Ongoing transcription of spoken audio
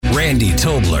Randy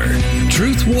Tobler,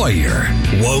 Truth Warrior,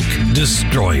 Woke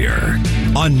Destroyer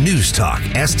on News Talk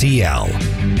STL.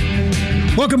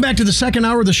 Welcome back to the second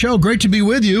hour of the show. Great to be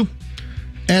with you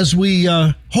as we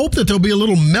hope that there'll be a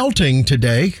little melting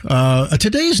today.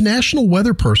 Today is National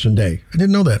Weather Person Day. I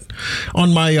didn't know that.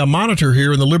 On my monitor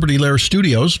here in the Liberty Lair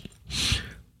studios,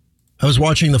 I was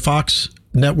watching the Fox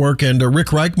Network and Rick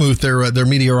Reichmuth, their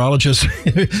meteorologist.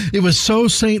 It was so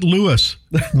St. Louis,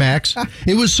 Max.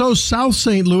 It was so South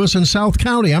St. Louis and South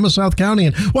County. I'm a South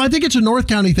Countyan. Well, I think it's a North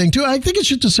County thing, too. I think it's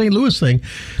just a St. Louis thing.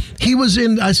 He was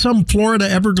in some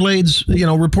Florida Everglades,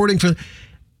 reporting for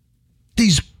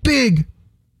these big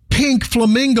pink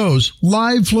flamingos,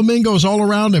 live flamingos all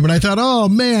around him. And I thought, oh,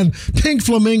 man, pink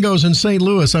flamingos in St.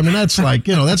 Louis. I mean, that's like,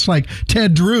 that's like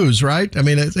Ted Drew's, right? I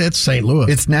mean, it's St.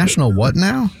 Louis. It's National what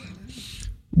now?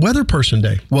 Weather Person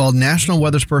Day. Well, National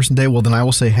Weather Person Day. Well, then I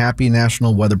will say Happy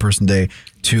National Weather Person Day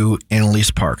to Annalise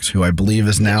Parks, who I believe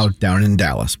is now down in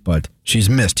Dallas, but she's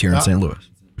missed here in St. Louis.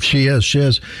 She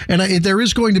is. And there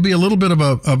is going to be a little bit of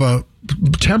a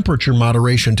temperature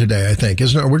moderation today, I think.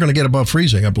 Isn't it? We're going to get above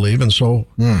freezing, I believe. And so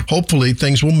hopefully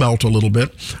things will melt a little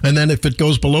bit. And then if it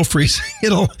goes below freezing,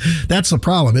 that's the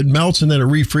problem. It melts and then it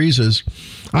refreezes.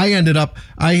 I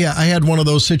had one of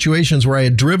those situations where I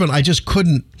had driven.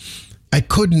 I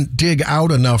couldn't dig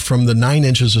out enough from the 9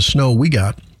 inches of snow we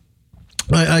got.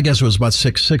 I guess it was about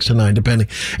 6 to 9, depending.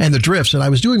 And the drifts. And I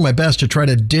was doing my best to try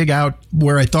to dig out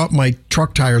where I thought my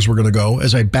truck tires were going to go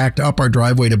as I backed up our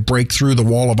driveway to break through the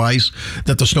wall of ice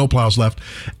that the snowplows left.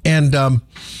 And,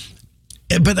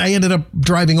 but I ended up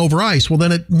driving over ice. Well,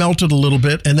 then it melted a little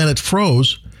bit and then it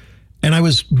froze. And I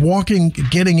was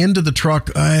getting into the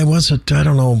truck. I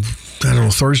don't know,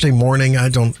 Thursday morning.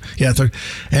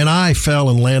 And I fell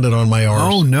and landed on my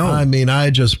arse. Oh no! I mean,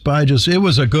 it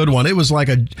was a good one. It was like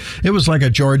a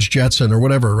George Jetson or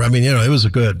whatever. I mean, it was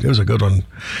a good one,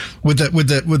 with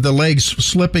the legs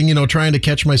slipping, trying to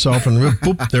catch myself, and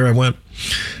boop, there I went.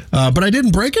 But I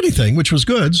didn't break anything, which was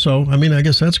good. So, I mean, I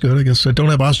guess that's good. I guess I don't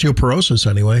have osteoporosis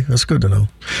anyway. That's good to know.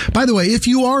 By the way,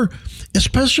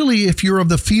 especially if you're of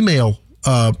the female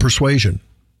persuasion,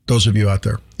 those of you out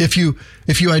there, if you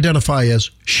identify as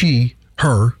she,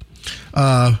 her,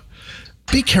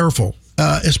 be careful,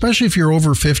 especially if you're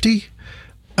over 50,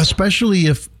 especially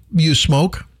if you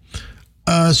smoke,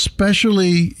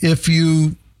 especially if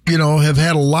you have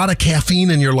had a lot of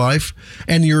caffeine in your life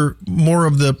and you're more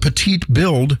of the petite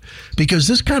build, because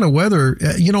this kind of weather,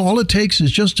 all it takes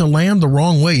is just to land the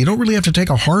wrong way. You don't really have to take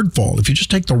a hard fall. If you just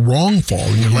take the wrong fall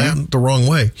and you land the wrong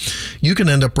way, you can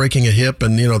end up breaking a hip,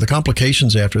 and, the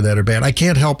complications after that are bad. I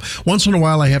can't help. Once in a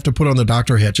while, I have to put on the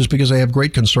doctor hat just because I have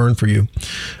great concern for you.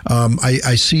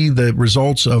 I see the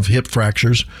results of hip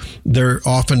fractures. They're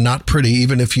often not pretty.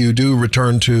 Even if you do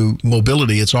return to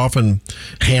mobility, it's often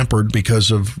hampered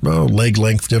because of leg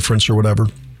length difference or whatever.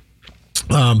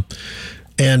 And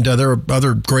there are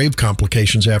other grave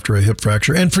complications after a hip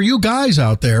fracture. And for you guys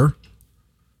out there,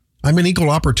 I'm an equal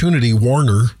opportunity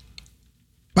warner.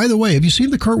 By the way, have you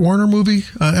seen the Kurt Warner movie?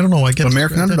 I don't know. I guess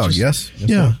American Underdog. Yes.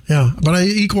 Yeah. But I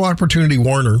equal opportunity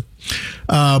warner.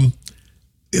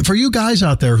 For you guys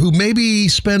out there who maybe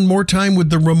spend more time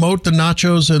with the remote, the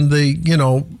nachos, and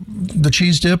the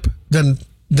cheese dip than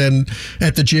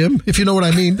at the gym, if you know what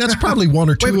I mean. That's probably one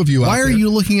or two of you out there. Why are you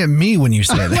looking at me when you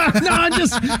say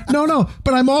that? No.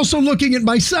 But I'm also looking at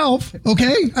myself,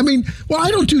 okay? I mean, I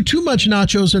don't do too much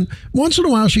nachos, and once in a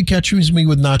while she catches me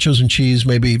with nachos and cheese,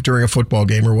 maybe during a football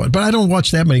game or what. But I don't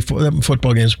watch that many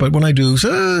football games, but when I do,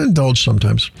 indulge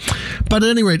sometimes. But at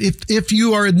any rate, if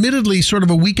you are admittedly sort of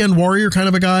a weekend warrior kind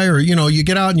of a guy, or, you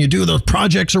get out and you do those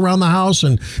projects around the house,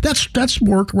 and that's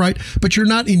work, right? But you're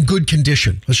not in good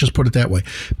condition. Let's just put it that way.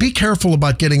 Be careful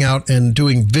about getting out and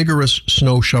doing vigorous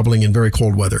snow shoveling in very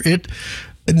cold weather. It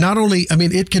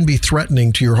can be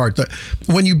threatening to your heart.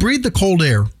 When you breathe the cold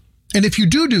air, and if you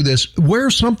do this, wear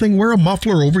a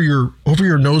muffler over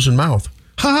your nose and mouth.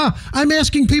 I'm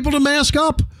asking people to mask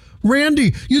up.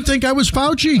 Randy, you'd think I was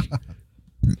Fauci.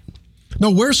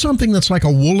 No, wear something that's like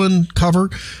a woolen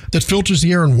cover that filters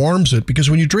the air and warms it, because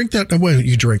when you breathe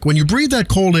that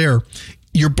cold air,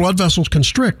 your blood vessels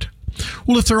constrict.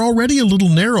 Well, if they're already a little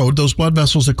narrowed, those blood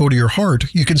vessels that go to your heart,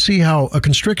 you can see how a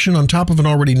constriction on top of an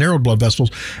already narrowed blood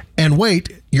vessels. And wait,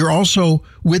 you're also,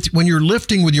 when you're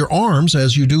lifting with your arms,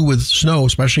 as you do with snow,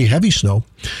 especially heavy snow,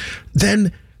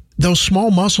 then those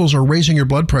small muscles are raising your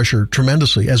blood pressure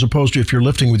tremendously, as opposed to if you're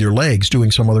lifting with your legs,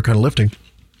 doing some other kind of lifting.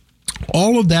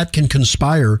 All of that can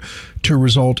conspire to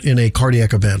result in a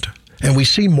cardiac event. And we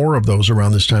see more of those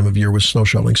around this time of year with snow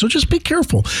shoveling. So just be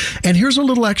careful. And here's a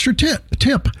little extra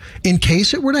tip. In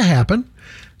case it were to happen,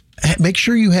 make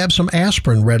sure you have some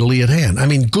aspirin readily at hand. I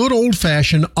mean, good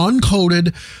old-fashioned,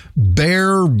 uncoated,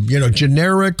 bare,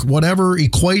 generic, whatever,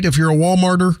 Equate if you're a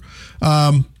Walmarter.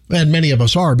 And many of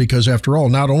us are, because after all,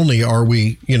 not only are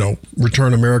we,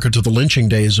 return America to the lynching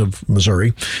days of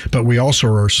Missouri, but we also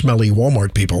are smelly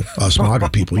Walmart people, us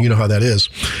MAGA people. You know how that is.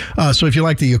 So if you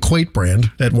like the Equate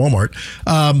brand at Walmart,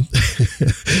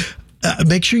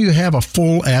 make sure you have a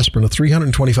full aspirin, a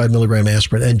 325 milligram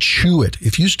aspirin, and chew it.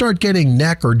 If you start getting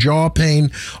neck or jaw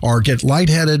pain or get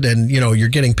lightheaded and, you're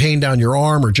getting pain down your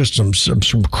arm or just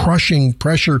some crushing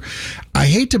pressure,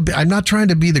 I'm not trying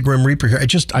to be the Grim Reaper here.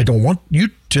 I don't want you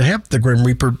to have the Grim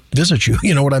Reaper visit you.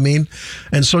 You know what I mean?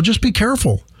 And so just be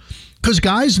careful. Because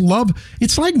guys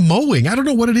it's like mowing. I don't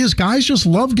know what it is. Guys just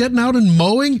love getting out and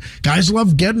mowing. Guys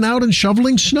love getting out and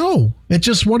shoveling snow. It's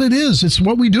just what it is. It's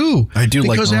what we do. I do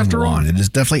like mowing the lawn. It is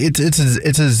definitely, it's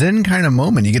a zen kind of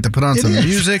moment. You get to put on some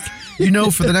music,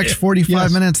 for the next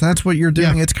 45 minutes, that's what you're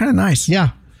doing. Yeah. It's kind of nice.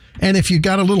 Yeah. And if you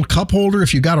got a little cup holder,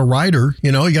 if you got a rider,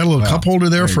 you got a little cup holder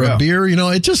there for a beer,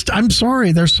 I'm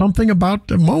sorry. There's something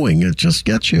about mowing. It just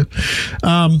gets you.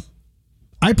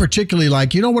 I particularly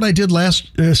like, what I did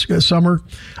last summer?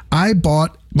 I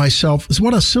bought myself,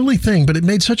 what a silly thing, but it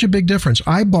made such a big difference.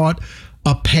 I bought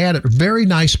a very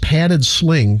nice padded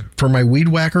sling for my weed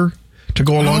whacker to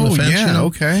go along the fence. Yeah,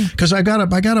 okay. Because I got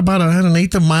about an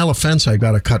eighth of a mile of fence I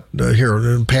got to cut here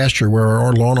in pasture where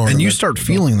our lawn ornament. And you start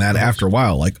feeling that after a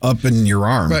while, like up in your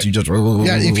arms. Right. You just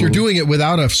if you're doing it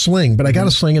without a sling. But I got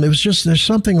a sling, and it was just there's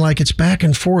something like it's back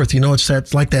and forth. It's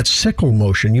that sickle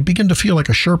motion. You begin to feel like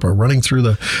a Sherpa running through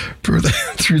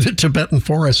the Tibetan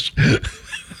forest.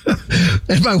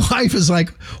 And my wife is like,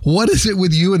 "What is it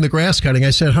with you and the grass cutting?" I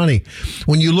said, "Honey,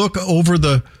 when you look over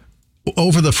the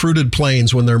fruited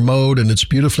plains when they're mowed and it's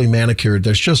beautifully manicured,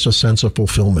 there's just a sense of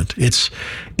fulfillment. It's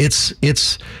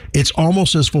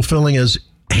almost as fulfilling as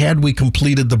had we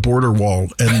completed the border wall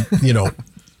and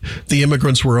the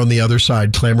immigrants were on the other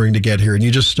side clamoring to get here, and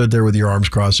you just stood there with your arms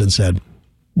crossed and said,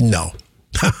 no,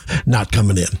 not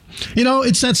coming in.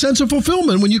 It's that sense of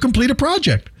fulfillment when you complete a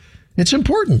project. It's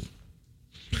important.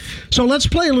 So let's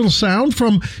play a little sound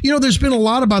from, there's been a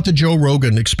lot about the Joe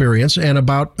Rogan experience and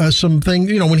about something,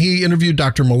 when he interviewed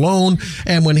Dr. Malone,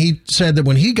 and when he said that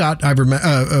when he got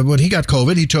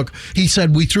COVID, he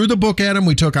said, we threw the book at him.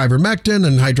 We took ivermectin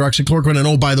and hydroxychloroquine.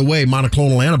 And by the way,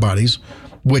 monoclonal antibodies,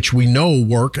 which we know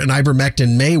work, and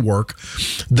ivermectin may work.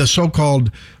 The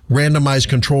so-called randomized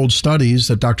controlled studies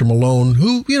that Dr. Malone,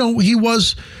 who, he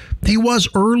was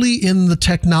early in the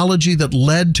technology that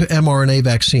led to mRNA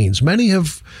vaccines. Many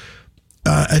have,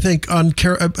 I think,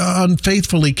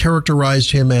 unfaithfully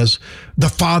characterized him as the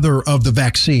father of the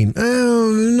vaccine.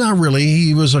 Not really.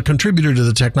 He was a contributor to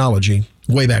the technology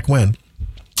way back when.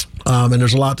 And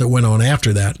there's a lot that went on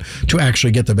after that to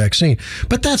actually get the vaccine.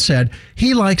 But that said,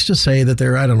 he likes to say that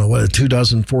there are, 2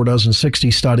 dozen, 4 dozen,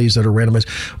 60 studies that are randomized.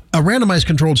 A randomized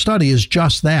controlled study is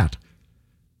just that.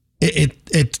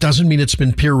 It doesn't mean it's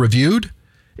been peer reviewed.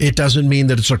 It doesn't mean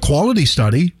that it's a quality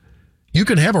study. You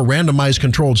can have a randomized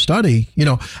controlled study.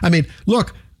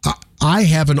 Look, I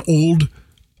have an old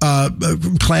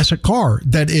classic car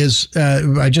that is,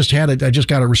 I just got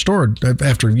it restored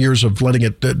after years of letting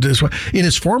it, in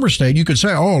its former state. You could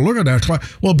say, oh, look at that car.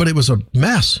 Well, but it was a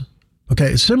mess.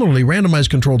 Okay. Similarly, randomized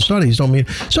controlled studies don't mean.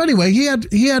 So anyway, he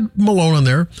had Malone on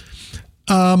there.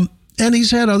 And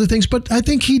he's had other things, but I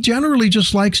think he generally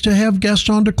just likes to have guests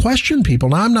on to question people.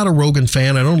 Now, I'm not a Rogan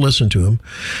fan. I don't listen to him.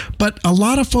 But a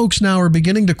lot of folks now are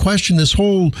beginning to question this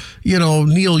whole,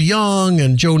 Neil Young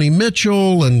and Joni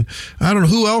Mitchell, and I don't know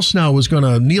who else now was going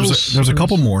to. There's a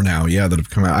couple more now, that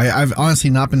have come out. I've honestly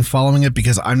not been following it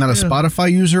because I'm not a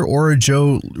Spotify user or a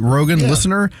Joe Rogan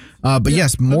listener. But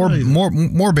yes,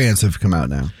 more bands have come out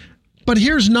now. But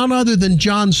here's none other than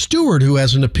Jon Stewart, who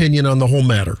has an opinion on the whole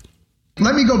matter.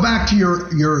 Let me go back to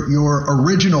your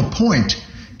original point,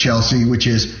 Chelsea, which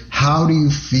is how do you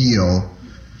feel?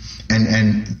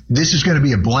 And this is going to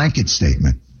be a blanket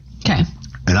statement. Okay.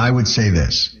 And I would say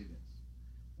this: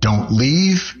 don't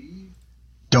leave,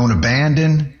 don't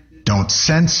abandon, don't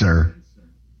censor,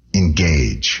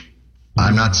 engage.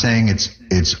 I'm not saying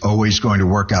it's always going to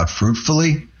work out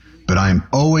fruitfully, but I'm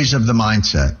always of the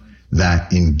mindset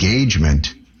that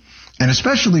engagement, and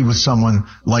especially with someone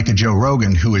like a Joe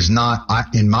Rogan, who is not,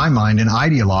 in my mind, an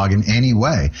ideologue in any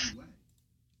way.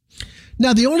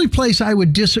 Now, the only place I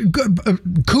would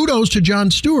kudos to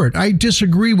Jon Stewart. I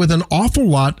disagree with an awful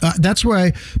lot. That's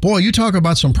why, you talk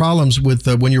about some problems with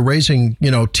when you're raising,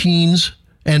 teens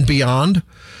and beyond.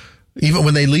 Even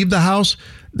when they leave the house,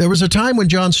 there was a time when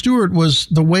Jon Stewart was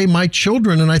the way my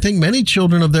children, and I think many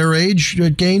children of their age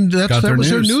gained, that was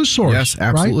their news source. Yes,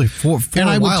 absolutely. Right? For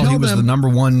a while, he was the number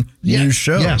one news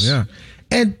show. Yes. Yeah.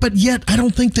 But yet, I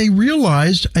don't think they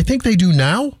realized, I think they do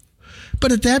now,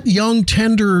 but at that young,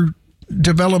 tender,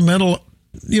 developmental,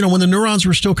 when the neurons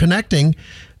were still connecting,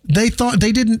 they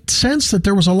didn't sense that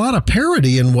there was a lot of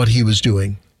parody in what he was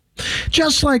doing.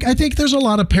 Just like I think there's a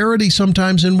lot of parody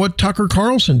sometimes in what Tucker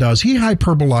Carlson does. He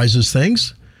hyperbolizes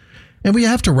things, and we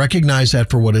have to recognize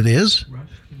that for what it is.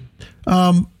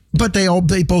 But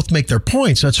they both make their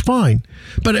points. That's fine.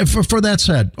 But all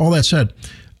that said,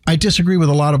 I disagree with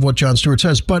a lot of what Jon Stewart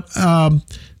says. But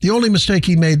the only mistake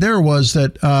he made there was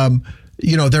that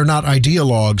they're not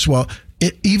ideologues. Well,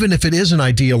 even if it is an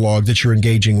ideologue that you're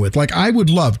engaging with, like I would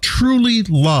truly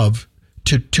love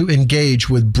to engage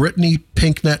with Brittany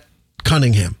Pinknett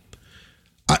Cunningham,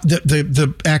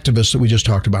 the activist that we just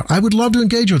talked about. I would love to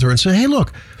engage with her and say, hey,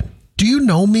 look, do you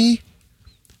know me?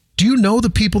 Do you know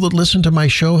the people that listen to my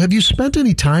show? Have you spent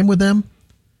any time with them?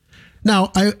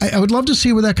 Now, I would love to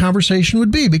see where that conversation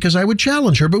would be, because I would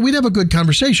challenge her, but we'd have a good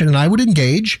conversation and I would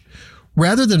engage.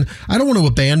 Rather than, I don't want to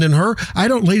abandon her.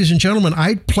 Ladies and gentlemen,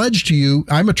 I pledge to you,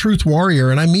 I'm a truth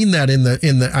warrior, and I mean that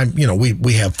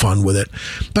we have fun with it.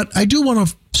 But I do want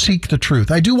to seek the truth.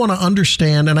 I do want to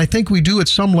understand, and I think we do at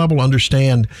some level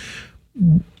understand,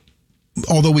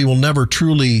 although we will never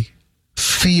truly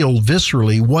feel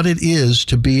viscerally what it is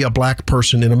to be a black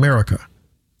person in America.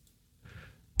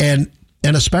 And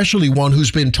especially one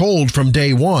who's been told from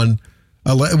day one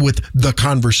with the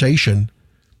conversation.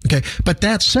 Okay, but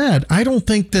that said, I don't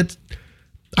think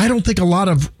a lot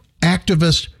of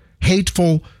activist,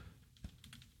 hateful,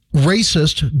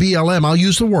 racist BLM, I'll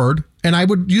use the word, and I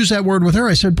would use that word with her.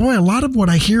 I said, boy, a lot of what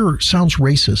I hear sounds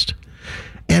racist.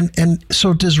 And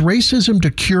so does racism to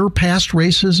cure past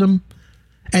racism,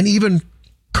 and even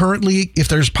currently, if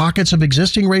there's pockets of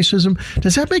existing racism,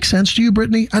 does that make sense to you,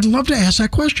 Brittany? I'd love to ask that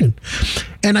question.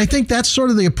 And I think that's sort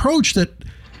of the approach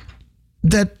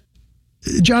that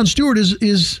Jon Stewart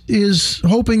is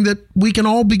hoping that we can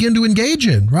all begin to engage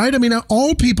in, right? I mean,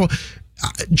 all people.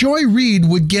 Joy Reid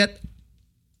would get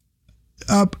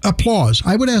applause.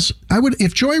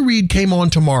 If Joy Reid came on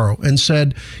tomorrow and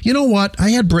said, you know what, I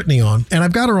had Brittany on, and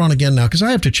I've got her on again now because I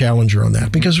have to challenge her on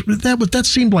that, because that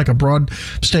seemed like a broad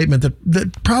statement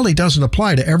that probably doesn't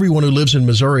apply to everyone who lives in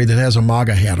Missouri that has a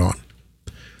MAGA hat on.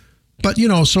 But,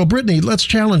 so Brittany, let's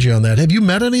challenge you on that. Have you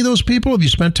met any of those people? Have you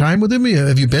spent time with them?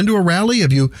 Have you been to a rally?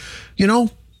 Have you,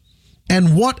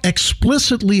 and what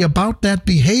explicitly about that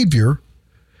behavior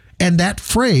and that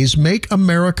phrase, make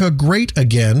America great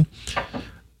again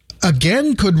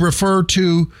could refer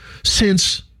to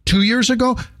since 2 years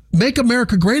ago. Make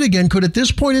America great again could at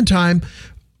this point in time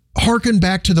harken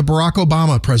back to the Barack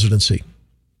Obama presidency.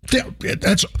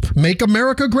 That's make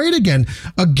America great again.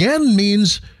 Again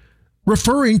means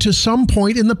referring to some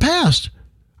point in the past.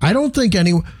 I don't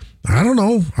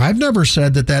know. I've never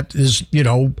said that is,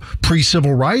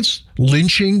 pre-civil rights,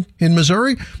 lynching in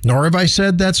Missouri, nor have I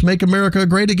said that's make America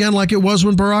great again like it was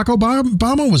when Barack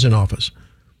Obama was in office.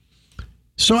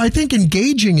 So I think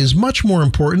engaging is much more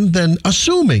important than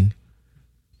assuming.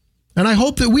 And I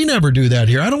hope that we never do that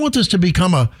here. I don't want this to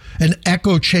become an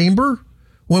echo chamber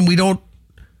when we don't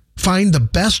find the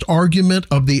best argument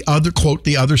of the other, quote,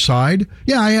 the other side.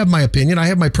 Yeah, I have my opinion. I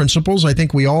have my principles. I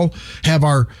think we all have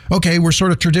we're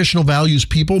sort of traditional values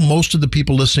people, most of the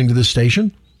people listening to this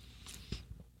station.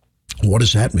 What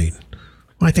does that mean?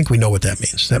 Well, I think we know what that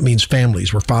means. That means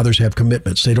families where fathers have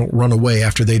commitments. They don't run away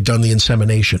after they've done the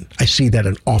insemination. I see that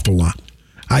an awful lot.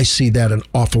 I've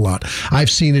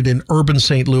seen it in urban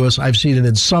St. Louis. I've seen it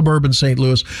in suburban St.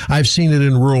 Louis. I've seen it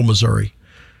in rural Missouri.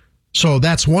 So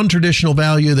that's one traditional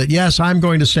value that, yes, I'm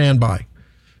going to stand by.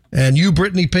 And you,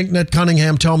 Brittany Pinknett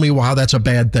Cunningham, tell me how that's a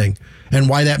bad thing and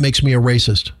why that makes me a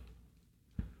racist.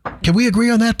 Can we agree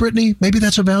on that, Brittany? Maybe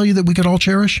that's a value that we could all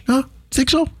cherish? Huh?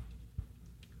 Think so?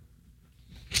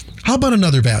 How about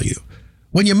another value?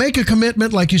 When you make a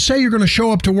commitment, like you say you're going to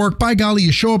show up to work, by golly,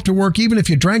 you show up to work even if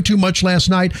you drank too much last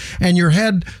night and your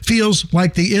head feels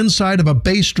like the inside of a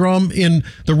bass drum in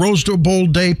the Rose Bowl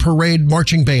Day Parade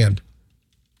marching band.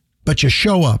 But you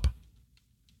show up.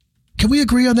 Can we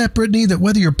agree on that, Brittany, that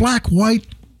whether you're black, white,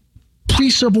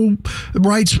 pre-civil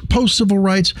rights, post-civil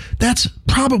rights, that's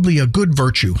probably a good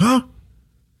virtue, huh?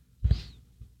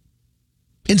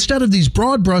 Instead of these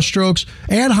broad brushstrokes,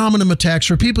 ad hominem attacks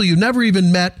for people you never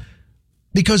even met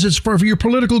because it's for your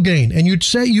political gain. And you'd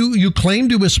say you claim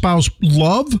to espouse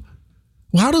love,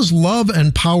 How does love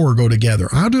and power go together?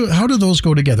 How do those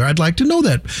go together? I'd like to know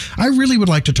that. I really would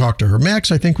like to talk to her.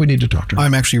 Max, I think we need to talk to her.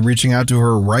 I'm actually reaching out to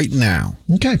her right now.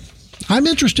 Okay. I'm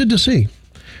interested to see.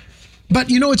 But,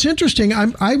 it's interesting.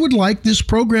 I would like this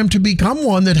program to become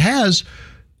one that has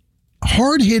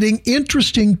hard-hitting,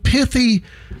 interesting, pithy,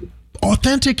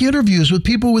 authentic interviews with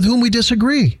people with whom we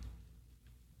disagree.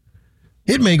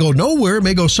 It may go nowhere, it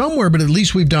may go somewhere, but at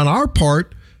least we've done our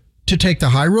part to take the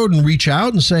high road and reach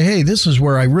out and say, hey, this is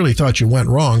where I really thought you went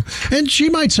wrong. And she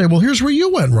might say, well, here's where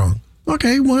you went wrong.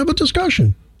 Okay, we'll have a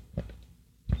discussion.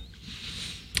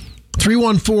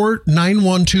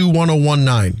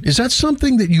 314-912-1019. Is that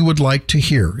something that you would like to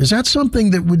hear? Is that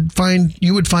something that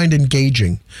you would find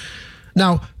engaging?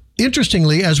 Now,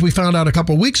 interestingly, as we found out a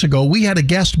couple of weeks ago, we had a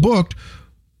guest booked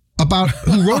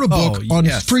who wrote a book on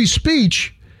free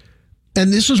speech.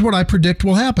 And this is what I predict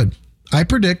will happen. I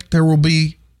predict there will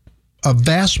be a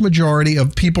vast majority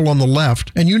of people on the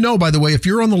left. And by the way, if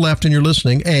you're on the left and you're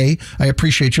listening, A, I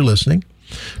appreciate you listening.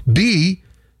 B,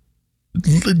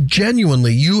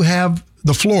 genuinely, you have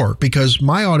the floor, because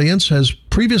my audience has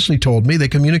previously told me, they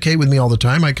communicate with me all the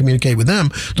time. I communicate with them.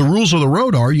 The rules of the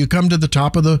road are you come to the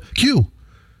top of the queue.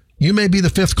 You may be the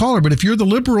fifth caller, but if you're the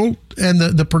liberal and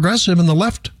the progressive and the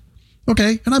left,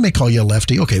 okay, and I may call you a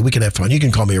lefty. Okay, we can have fun. You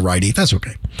can call me a righty. That's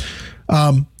okay.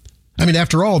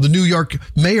 After all, the New York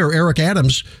mayor, Eric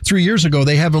Adams, 3 years ago,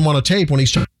 they have him on a tape when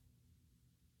he's a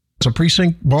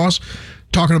precinct boss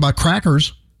talking about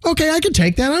crackers. Okay, I can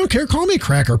take that. I don't care. Call me a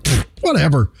cracker. Pfft,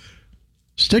 whatever.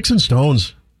 Sticks and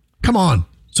stones. Come on.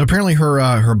 So apparently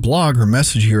her blog, her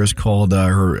message here is called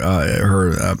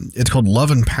it's called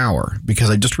Love and Power, because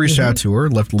I just reached out to her,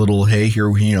 left a little, hey, here,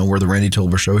 we're the Randy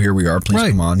Tobler Show. Here we are. Please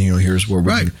come on. Here's where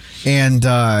we And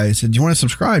I said, do you want to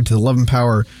subscribe to the Love and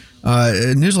Power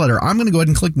newsletter? I'm going to go ahead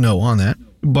and click no on that,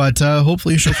 but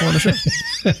hopefully she'll follow the show.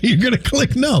 You're going to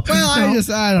click no. Well,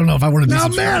 I don't know if I want to do that.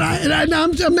 No,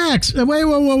 man, Max, wait,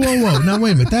 whoa. Now,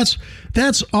 wait a minute.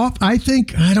 That's off. I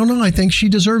think she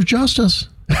deserves justice.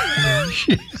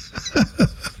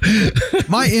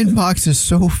 My inbox is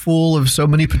so full of so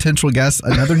many potential guests.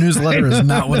 Another newsletter is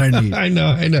not what I need. I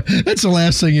know. That's the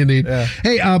last thing you need. Yeah.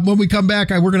 Hey, when we come back,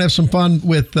 we're going to have some fun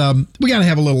with. We got to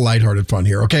have a little lighthearted fun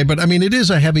here, okay? But it is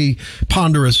a heavy,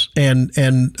 ponderous, and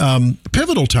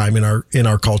pivotal time in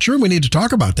our culture, and we need to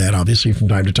talk about that obviously from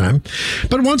time to time.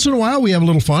 But once in a while, we have a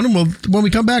little fun, and when we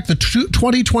come back, the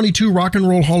 2022 Rock and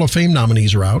Roll Hall of Fame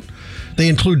nominees are out. They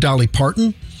include Dolly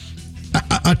Parton.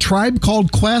 A Tribe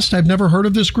Called Quest. I've never heard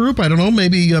of this group. I don't know.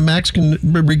 Maybe Max can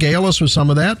regale us with some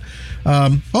of that.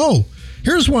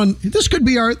 Here's one. This could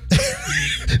be our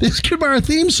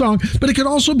theme song, but it could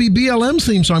also be BLM's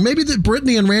theme song. Maybe that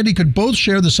Brittany and Randy could both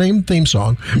share the same theme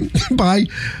song by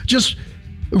just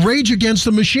Rage Against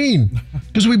the Machine,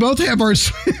 because we both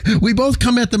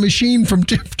come at the machine from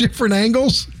different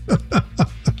angles.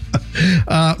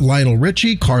 Lionel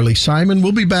Richie, Carly Simon.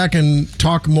 We'll be back and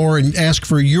talk more and ask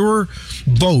for your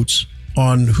votes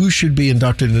on who should be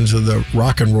inducted into the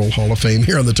Rock and Roll Hall of Fame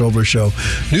here on the Tobler Show.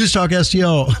 News Talk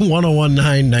STL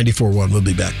 1019 94.1. We'll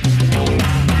be back.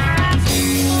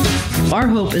 Our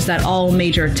hope is that all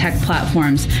major tech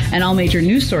platforms and all major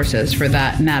news sources, for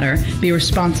that matter, be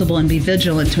responsible and be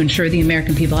vigilant to ensure the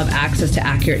American people have access to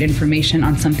accurate information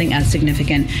on something as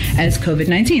significant as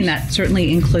COVID-19. That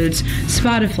certainly includes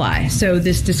Spotify. So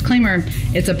this disclaimer,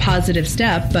 it's a positive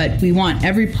step, but we want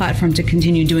every platform to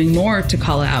continue doing more to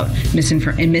call out mis and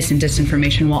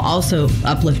disinformation while also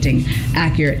uplifting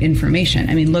accurate information.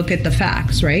 Look at the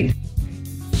facts, right?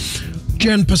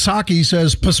 Jen Psaki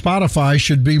says Spotify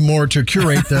should be more to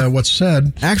curate what's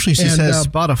said. Actually, she says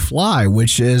Spotify,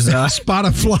 which is...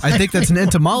 Spotify. I think that's an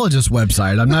entomologist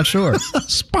website. I'm not sure.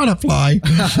 Spotify.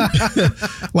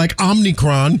 Like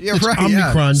Omnicron. Yeah, it's right,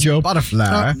 Omnicron, Joe.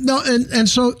 Spotify. No, and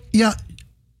so, yeah,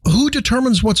 who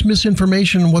determines what's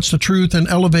misinformation and what's the truth and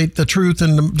elevate the truth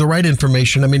and the right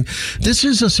information? This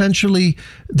is essentially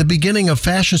the beginning of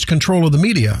fascist control of the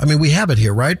media. We have it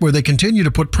here, right? Where they continue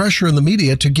to put pressure on the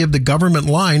media to give the government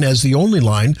line as the only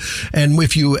line. And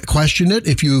if you question it,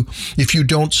 if you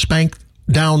don't spank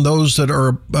down those that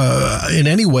are in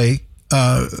any way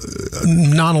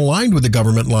non-aligned with the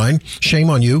government line, shame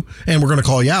on you, and we're going to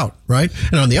call you out, right?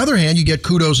 And on the other hand, you get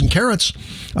kudos and carrots.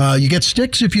 You get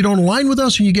sticks if you don't align with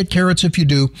us, and you get carrots if you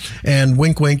do. And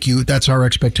wink, wink, that's our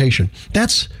expectation.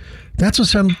 That's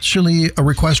essentially a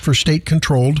request for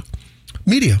state-controlled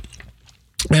media.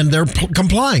 And they're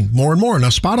complying more and more. Now,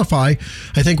 Spotify,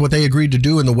 I think what they agreed to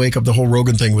do in the wake of the whole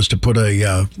Rogan thing was to put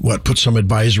put some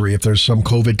advisory if there's some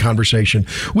COVID conversation.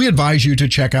 We advise you to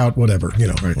check out whatever,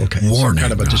 Right. Okay. Warning.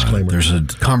 Kind of a disclaimer. There's a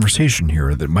conversation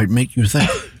here that might make you think.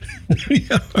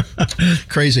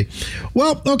 Crazy.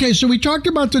 Well, okay, so we talked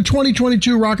about the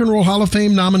 2022 Rock and Roll Hall of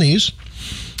Fame nominees.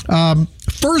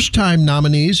 First-time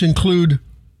nominees include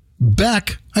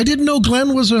Beck. I didn't know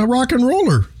Glenn was a rock and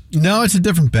roller. No, it's a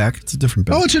different Beck. It's a different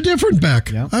Beck. Oh, it's a different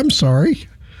Beck. Yeah. I'm sorry.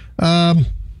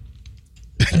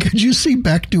 Could you see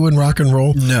Beck doing rock and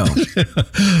roll? No.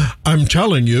 I'm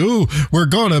telling you, we're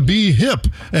going to be hip.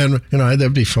 And,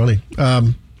 that'd be funny.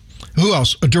 Who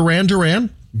else? Duran Duran.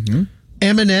 Mm-hmm.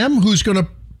 Eminem, who's going to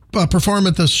perform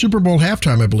at the Super Bowl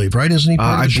halftime, I believe, right? Isn't he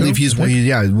part of the I show? believe he's one.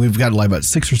 Yeah, we've got like about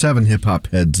 6 or 7 hip-hop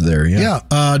heads there. Yeah.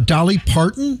 Dolly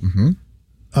Parton. Mm-hmm.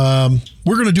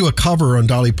 We're going to do a cover on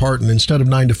Dolly Parton. Instead of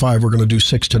 9 to 5, we're going to do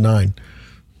 6 to 9.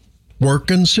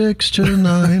 Working 6 to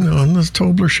 9 on the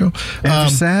Tobler show. Every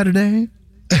Saturday.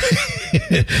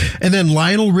 And then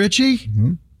Lionel Richie.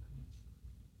 Mm-hmm.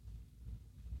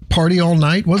 Party All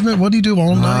Night. Wasn't it? What do you do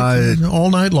all night? All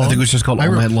night long. I think it was just called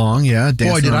All Night Long. Yeah.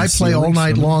 Boy, did I play All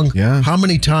Night Long. Yeah. How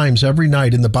many times every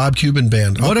night in the Bob Cuban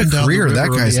Band. What a career that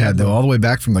guy's had, though. All the way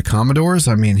back from the Commodores.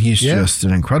 I mean, he's just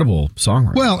an incredible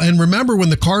songwriter. Well, and remember when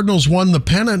the Cardinals won the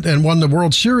pennant and won the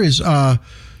World Series,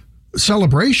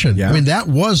 Celebration. Yeah. I mean, that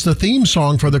was the theme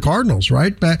song for the Cardinals,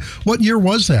 right? What year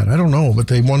was that? I don't know, but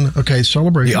they won. Okay,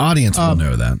 Celebration. The audience will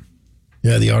know that.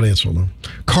 Yeah, the audience will know.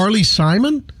 Carly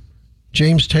Simon,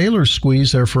 James Taylor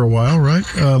squeezed there for a while, right?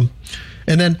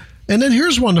 And then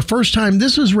here's one. The first time,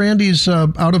 this is Randy's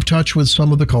out of touch with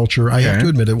some of the culture. I have to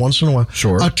admit it once in a while.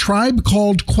 Sure. A Tribe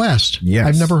Called Quest. Yes.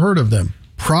 I've never heard of them.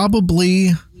 Probably,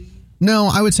 no,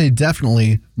 I would say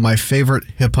definitely my favorite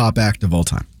hip-hop act of all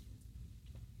time.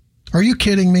 Are you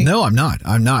kidding me? No, I'm not.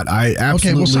 I absolutely...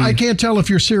 Okay, well, so I can't tell if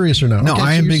you're serious or not. No, okay,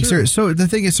 I am being serious. So the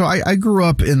thing is, I grew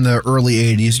up in the early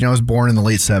 80s. I was born in the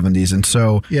late 70s. And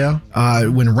so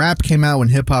when rap came out, when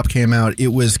hip-hop came out, it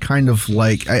was kind of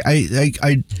like...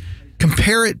 I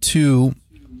compare it to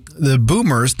the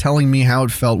boomers telling me how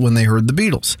it felt when they heard the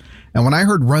Beatles. And when I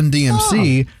heard Run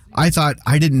DMC... I thought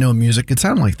I didn't know music could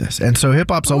sound like this. And so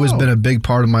hip-hop's always been a big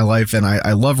part of my life, and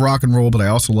I love rock and roll, but I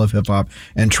also love hip-hop.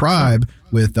 And Tribe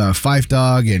with Phife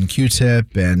Dawg and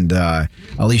Q-Tip and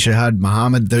Alicia Had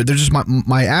Muhammad, they're just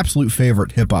my absolute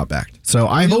favorite hip-hop act. So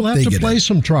I hope they get it. You'll have to play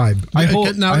some Tribe.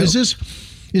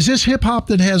 Is this hip-hop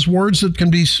that has words that can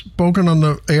be spoken on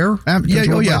the air? I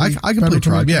can play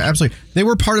Tribe. Yeah, absolutely. They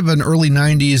were part of an early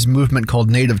 90s movement called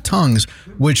Native Tongues,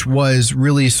 which was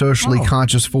really socially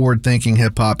conscious, forward-thinking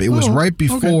hip-hop. It was right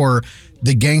before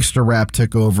the gangster rap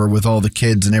took over with all the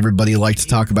kids, and everybody liked to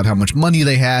talk about how much money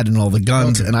they had and all the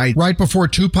guns. And right before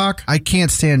Tupac? I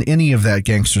can't stand any of that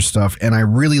gangster stuff, and I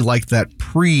really liked that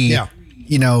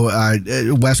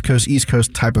West Coast, East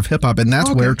Coast type of hip-hop, and that's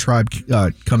where Tribe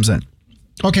comes in.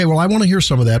 Okay, well, I want to hear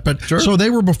some of that. But so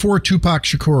they were before Tupac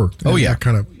Shakur. Oh yeah,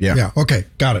 kind of. Yeah. Okay,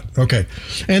 got it. Okay,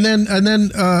 and then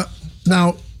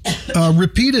now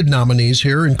repeated nominees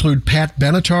here include Pat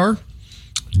Benatar,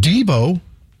 Debo.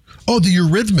 Oh, the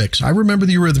Eurythmics. I remember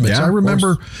the Eurythmics. Yeah, I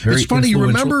remember. It's funny. You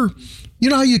remember. You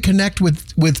know how you connect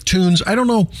with tunes? I don't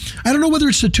know whether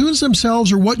it's the tunes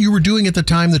themselves or what you were doing at the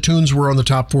time the tunes were on the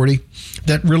top 40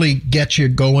 that really get you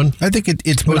going. I think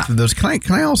it's both of those. Can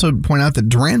I also point out that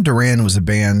Duran Duran was a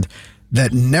band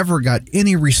that never got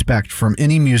any respect from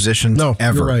any musicians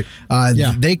ever. You're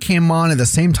right. They came on at the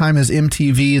same time as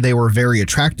MTV. They were very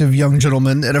attractive young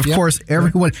gentlemen. And of course,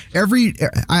 everyone,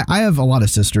 I have a lot of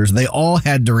sisters. They all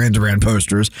had Duran Duran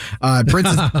posters.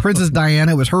 Princess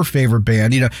Diana was her favorite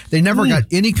band. They never got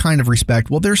any kind of respect.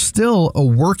 Well, they're still a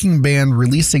working band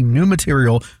releasing new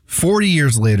material 40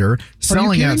 years later,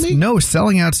 selling out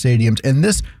stadiums. And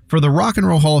this, for the Rock and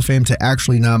Roll Hall of Fame to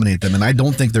actually nominate them, and I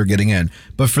don't think they're getting in,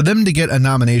 but for them to get a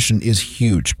nomination is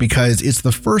huge because it's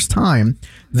the first time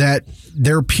that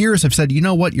their peers have said, you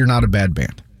know what, you're not a bad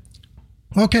band.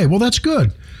 Okay, well, that's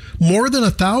good. More than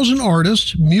 1,000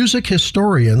 artists, music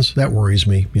historians, that worries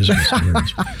me, music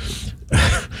historians.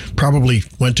 Probably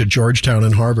went to Georgetown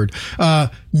and Harvard.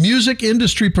 Music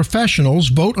industry professionals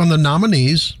vote on the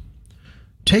nominees,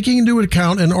 taking into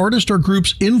account an artist or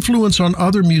group's influence on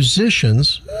other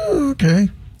musicians. Okay.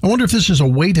 I wonder if this is a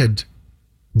weighted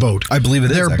vote. I believe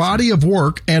it is. Their body of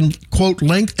work and, quote,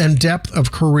 length and depth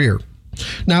of career.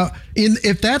 Now,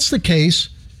 if that's the case,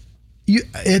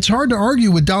 it's hard to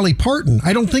argue with Dolly Parton.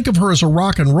 I don't think of her as a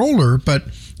rock and roller, but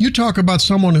you talk about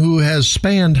someone who has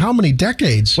spanned how many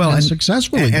decades and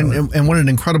successfully. And what an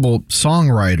incredible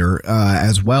songwriter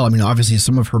as well. I mean, obviously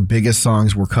some of her biggest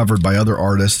songs were covered by other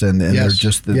artists and they're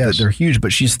just, they're huge,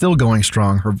 but she's still going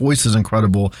strong. Her voice is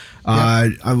incredible.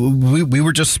 We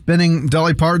were just spinning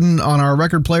Dolly Parton on our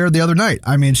record player the other night.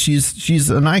 I mean, she's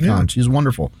an icon. Yeah. She's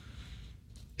wonderful.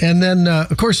 And then,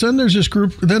 of course, then there's this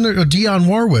group, then Dionne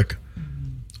Warwick.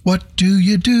 What do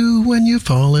you do when you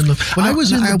fall in love? Well, I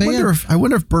was in the band. I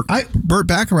wonder if Burt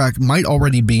Bacharach might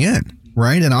already be in,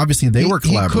 right? And obviously they were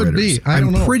collaborators. He could be. I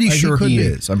don't know. I'm pretty sure he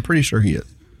is. I'm pretty sure he is.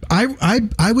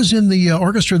 I was in the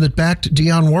orchestra that backed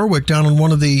Dionne Warwick down on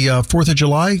one of the 4th of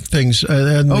July things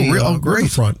in the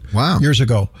riverfront years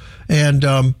ago.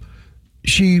 And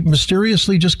she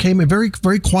mysteriously just came, a very,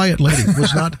 very quiet lady.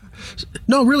 Was not...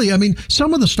 No, really. I mean,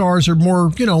 some of the stars are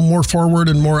more, more forward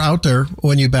and more out there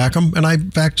when you back them. And I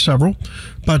backed several,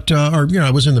 but,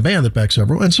 I was in the band that backed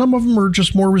several. And some of them are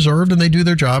just more reserved and they do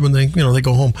their job and they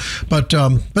go home. But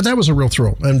that was a real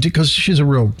thrill. And because she's a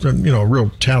real,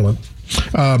 real talent.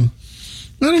 I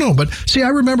don't know. But see, I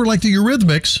remember like the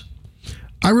Eurythmics.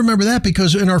 I remember that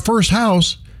because in our first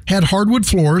house had hardwood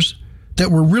floors that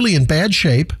were really in bad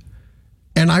shape.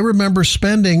 And I remember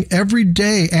spending every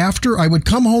day after I would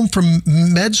come home from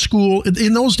med school.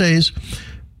 In those days,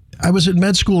 I was at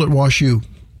med school at WashU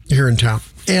here in town.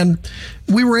 And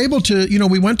we were able to,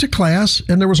 we went to class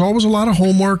and there was always a lot of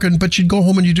homework, but you'd go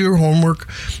home and you do your homework.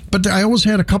 But I always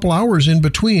had a couple hours in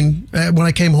between when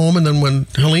I came home and then when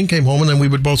Helene came home, and then we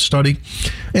would both study.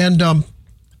 And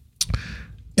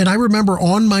I remember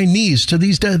on my knees to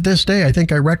this day, I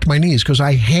think I wrecked my knees because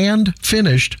I hand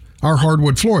finished our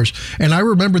hardwood floors. And I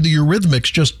remember the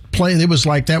Eurythmics just playing. It was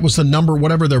like that was the number,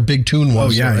 whatever their big tune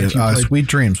was. Oh, yeah. Sweet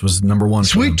Dreams was number one.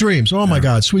 Sweet Dreams. Oh, my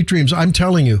God. Sweet Dreams. I'm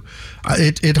telling you,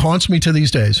 it haunts me to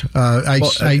these days.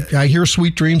 I hear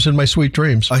Sweet Dreams in my sweet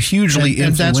dreams. A hugely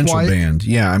influential band.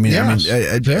 Yeah.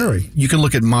 Very. You can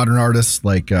look at modern artists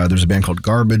like there's a band called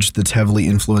Garbage that's heavily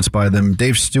influenced by them.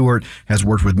 Dave Stewart has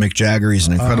worked with Mick Jagger. He's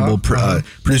an incredible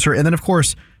producer. And then, of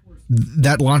course,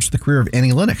 that launched the career of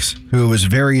Annie Lennox, who was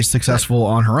very successful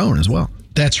on her own as well.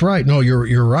 That's right. No,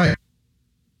 you're right.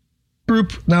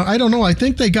 Group. Now, I don't know. I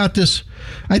think they got this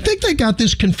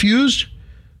confused.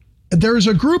 There's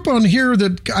a group on here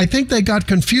that I think they got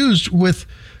confused with.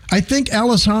 I think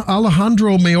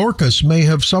Alejandro Mayorkas may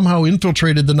have somehow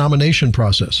infiltrated the nomination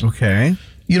process. Okay.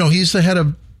 He's the head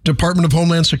of Department of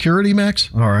Homeland Security, Max.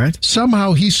 All right.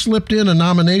 Somehow he slipped in a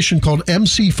nomination called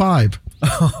MC5.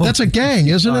 Oh, that's a gang,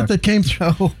 isn't it? That came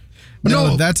through.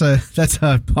 No, that's a.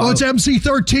 Oh, it's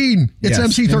MC13. It's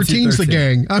MC13's the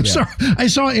gang. I'm sorry. I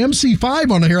saw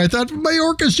MC5 on here. I thought,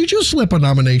 Mayorkas, did you slip a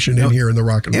nomination in here in the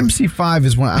rock and roll? MC5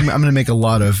 is one. I'm going to make a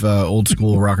lot of old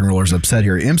school rock and rollers upset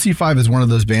here. MC5 is one of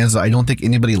those bands that I don't think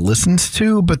anybody listens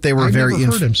to, but they were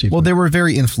they were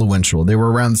very influential. They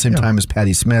were around the same time as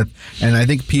Patti Smith, and I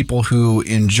think people who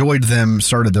enjoyed them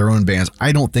started their own bands.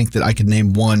 I don't think that I could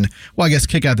name one. Well, I guess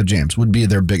 "Kick Out the Jams" would be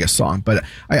their biggest song, but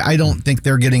I don't think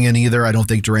they're getting in either. I don't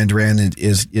think Duran Duran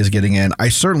is getting in. I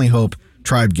certainly hope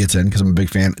Tribe gets in because I'm a big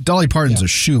fan. Dolly Parton's a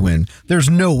shoo-in. There's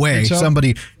no way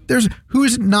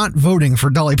who's not voting for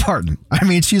Dolly Parton. I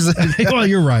mean, she's well,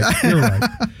 you're right.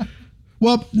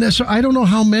 Well, so I don't know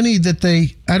how many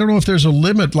I don't know if there's a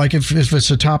limit, like if it's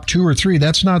a top 2 or 3.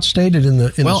 That's not stated in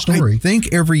the story. I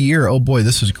think every year, oh boy,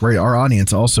 this is great. Our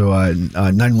audience also,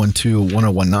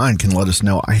 912-1019 can let us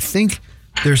know. I think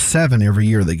there's 7 every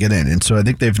year that get in. And so I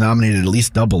think they've nominated at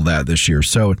least double that this year.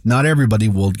 So not everybody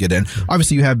will get in.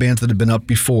 Obviously, you have bands that have been up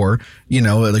before,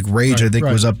 like Rage, I think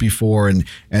was up before.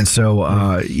 And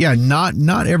so,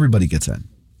 not everybody gets in.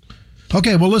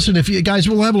 Okay, well, listen, if you guys,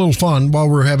 we'll have a little fun while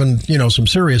we're having, some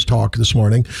serious talk this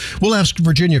morning. We'll ask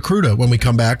Virginia Kruta when we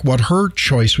come back what her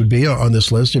choice would be on this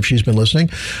list if she's been listening.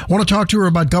 I want to talk to her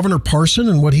about Governor Parson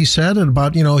and what he said and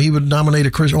about, he would nominate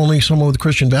only someone with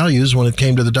Christian values when it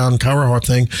came to the Don Kauerhoff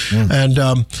thing. And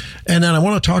then I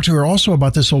want to talk to her also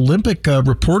about this Olympic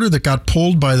reporter that got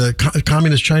pulled by the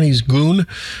communist Chinese goon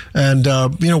and,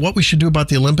 what we should do about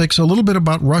the Olympics, a little bit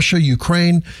about Russia,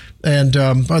 Ukraine, and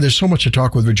there's so much to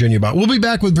talk with Virginia about. We'll be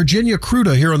back with Virginia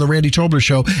Kruta here on the Randy Tobler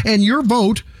Show. And your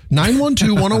vote,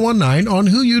 912-1019, on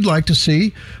who you'd like to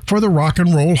see for the Rock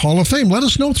and Roll Hall of Fame. Let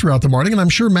us know throughout the morning, and I'm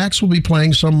sure Max will be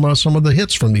playing some of the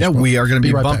hits from these. Yeah, we are going to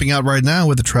be bumping out right now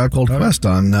with the Tribe Called Quest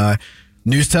on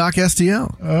News Talk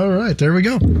STL. All right, there we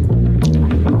go.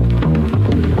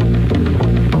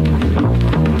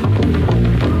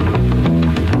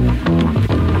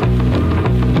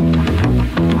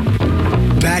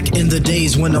 Back in the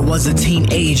days when I was a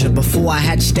teenager, before I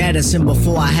had status and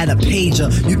before I had a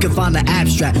pager, you can find the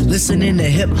abstract, listening to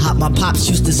hip-hop. My pops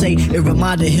used to say it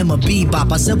reminded him of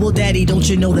bebop. I said, well, Daddy, don't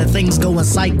you know that things go in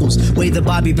cycles? Way the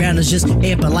Bobby Brown is just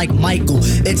amping like Michael.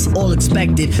 It's all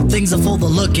expected, things are for the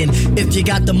looking. If you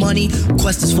got the money,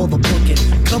 Quest is for the booking.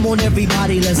 Come on,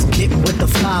 everybody, let's get with the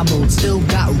fly mode. Still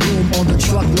got room on the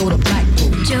truckload of black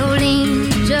boat. Jolene,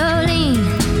 Jolene,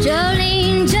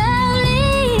 Jolene, Jolene,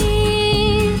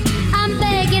 I'm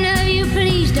begging of you,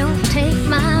 please don't take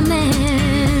my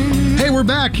man. Hey, we're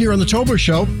back. back here on the Tobler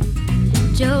Show.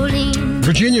 Jolene.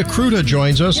 Virginia Kruta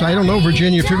joins us. I don't know,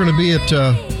 Virginia, if you're going to be at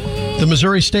the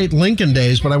Missouri State Lincoln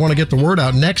Days, but I want to get the word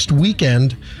out. Next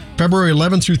weekend, February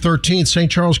 11th through 13th,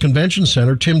 St. Charles Convention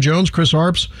Center. Tim Jones, Chris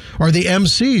Arps are the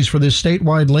MCs for this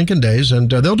statewide Lincoln Days, and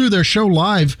they'll do their show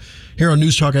live here on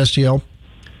News Talk STL.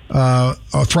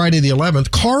 Friday the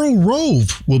 11th. Karl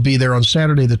Rove will be there on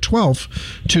Saturday the 12th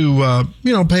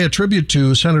to, pay a tribute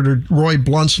to Senator Roy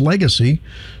Blunt's legacy.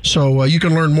 So you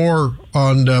can learn more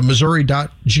on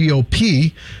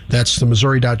Missouri.gop. That's the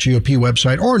Missouri.gop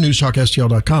website or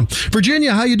newstalkstl.com.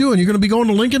 Virginia, how you doing? You're going to be going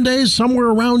to Lincoln Days somewhere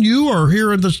around you or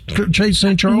here in the Chase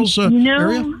St. Charles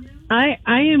area? I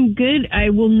am good. I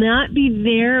will not be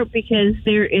there because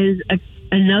there is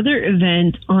another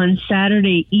event on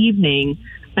Saturday evening.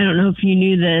 I don't know if you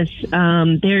knew this.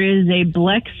 There is a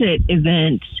Blexit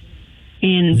event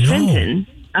in Fenton.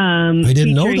 I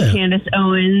didn't know that.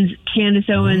 Candace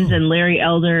Owens and Larry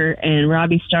Elder and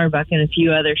Robbie Starbuck and a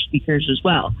few other speakers as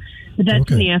well. But that's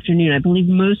in the afternoon. I believe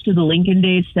most of the Lincoln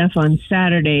Day stuff on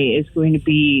Saturday is going to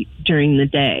be during the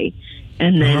day.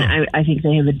 And then I think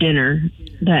they have a dinner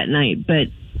that night. But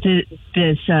the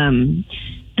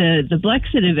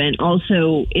Blexit event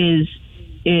also is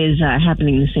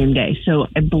happening the same day. So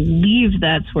I believe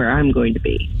that's where I'm going to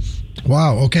be.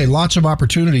 Wow. Okay. Lots of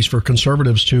opportunities for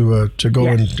conservatives to go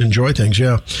and enjoy things.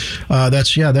 Yeah.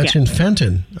 That's in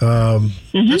Fenton.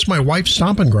 That's my wife's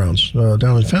stomping grounds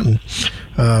down in Fenton.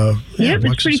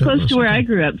 It's pretty close to where I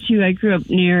grew up too. I grew up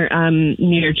near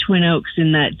Twin Oaks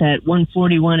in that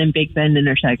 141 and Big Bend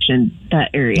intersection,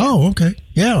 that area. Oh, okay.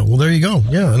 Yeah. Well, there you go.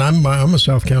 Yeah. And I'm a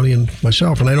South County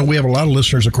myself, and I know we have a lot of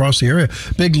listeners across the area.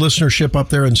 Big listenership up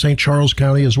there in St. Charles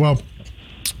County as well.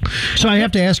 So I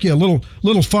have to ask you a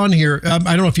little fun here. I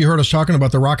don't know if you heard us talking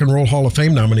about the Rock and Roll Hall of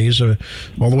Fame nominees,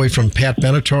 all the way from Pat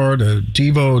Benatar to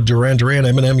Devo, Duran Duran,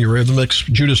 Eminem, Eurythmics,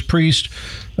 Judas Priest,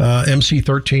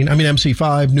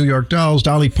 MC5, New York Dolls,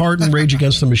 Dolly Parton, Rage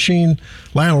Against the Machine,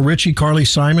 Lionel Richie, Carly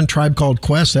Simon, Tribe Called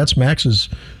Quest. That's Max's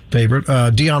favorite.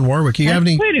 Dionne Warwick. You have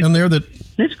any in there that?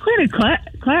 That's quite a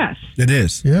class. It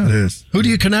is. Yeah. It is. Who do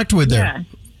you connect with there? Yeah.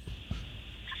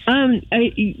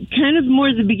 I kind of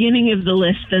more the beginning of the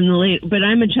list than the late, but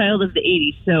I'm a child of the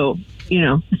 80s, so,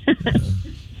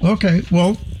 Okay,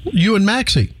 well, you and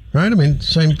Maxie, right? I mean,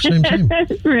 same team.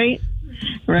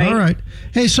 Right. All right.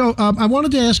 Hey, so I wanted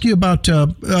to ask you about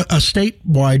a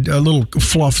statewide little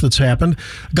fluff that's happened.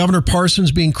 Governor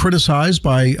Parsons being criticized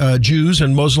by Jews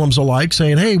and Muslims alike,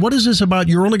 saying, hey, what is this about?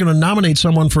 You're only going to nominate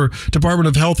someone for Department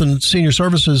of Health and Senior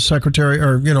Services Secretary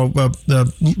or,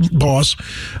 boss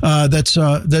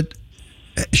that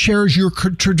shares your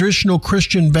traditional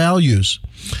Christian values.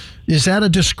 Is that a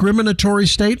discriminatory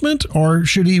statement, or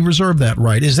should he reserve that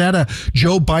right? Is that a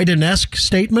Joe Biden-esque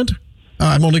statement?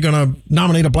 I'm only going to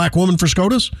nominate a black woman for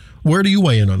SCOTUS? Where do you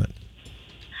weigh in on it?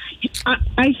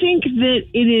 I think that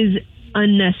it is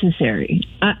unnecessary.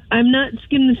 I'm not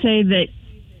going to say that.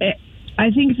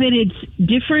 I think that it's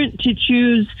different to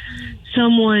choose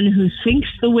someone who thinks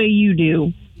the way you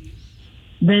do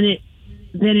than it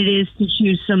is to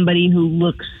choose somebody who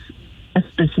looks a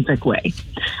specific way.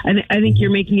 And I think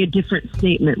you're making a different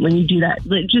statement when you do that.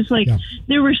 Just like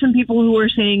there were some people who were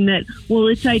saying that, well,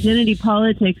 it's identity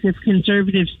politics if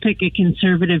conservatives pick a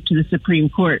conservative to the Supreme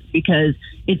Court because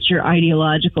it's your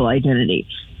ideological identity.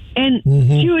 And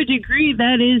to a degree,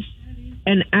 that is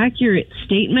an accurate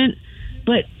statement,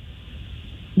 but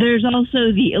there's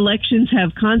also the elections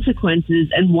have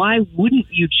consequences, and why wouldn't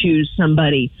you choose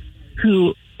somebody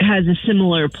who has a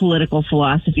similar political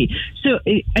philosophy? So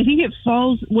I think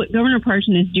what Governor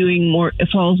Parson is doing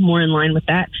falls more in line with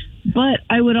that. But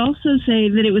I would also say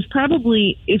that it was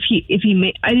probably if he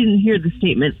made, I didn't hear the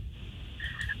statement.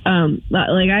 I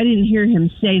didn't hear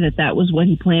him say that was what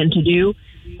he planned to do.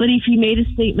 But if he made a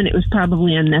statement, it was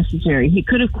probably unnecessary. He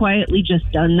could have quietly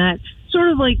just done that, sort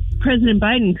of like President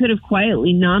Biden could have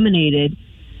quietly nominated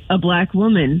a black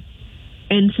woman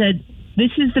and said,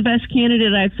 this is the best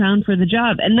candidate I've found for the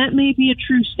job. And that may be a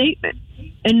true statement.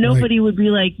 And nobody would be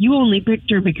like, you only picked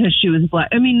her because she was black.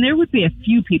 I mean, there would be a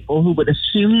few people who would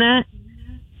assume that.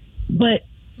 But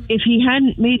if he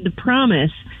hadn't made the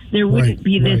promise, there wouldn't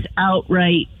be this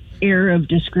outright air of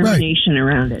discrimination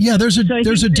around it. Yeah, there's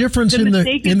a difference in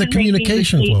the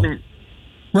communication flow.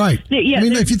 Right. I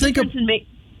mean, if you think of...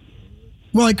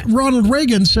 Well, like Ronald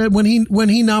Reagan said when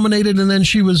he nominated and then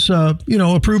she was,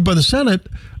 approved by the Senate,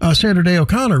 Sandra Day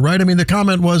O'Connor, right? I mean, the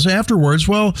comment was afterwards,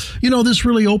 well, this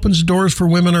really opens doors for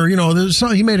women, or,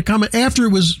 he made a comment after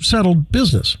it was settled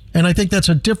business. And I think that's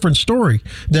a different story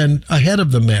than ahead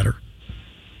of the matter.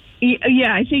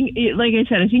 Yeah, I think, like I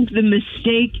said, I think the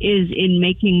mistake is in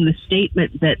making the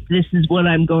statement that this is what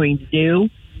I'm going to do.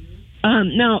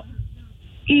 Now,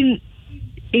 in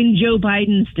Joe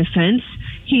Biden's defense,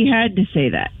 he had to say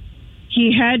that.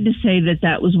 He had to say that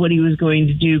that was what he was going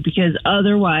to do, because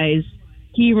otherwise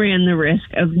he ran the risk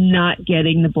of not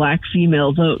getting the black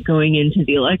female vote going into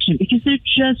the election, because there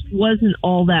just wasn't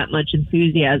all that much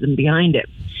enthusiasm behind it.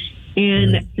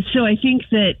 And so I think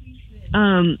that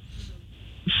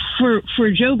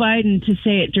for Joe Biden to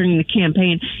say it during the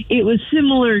campaign, it was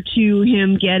similar to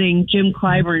him getting Jim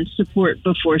Clyburn's support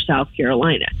before South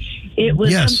Carolina. It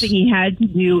was something he had to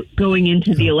do going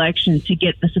into the election to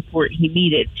get the support he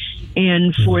needed.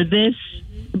 And for this,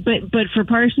 but for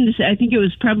Parson to say, I think it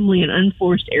was probably an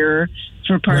unforced error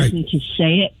for Parson to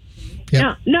say it. Yep.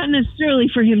 Now, not necessarily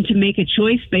for him to make a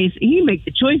choice based, he can make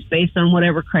the choice based on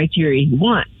whatever criteria he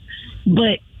wants.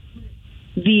 But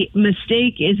the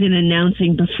mistake is in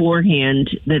announcing beforehand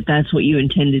that that's what you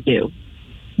intend to do.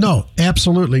 No,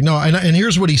 absolutely. No. And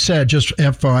here's what he said, just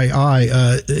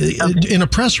FYI, in a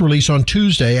press release on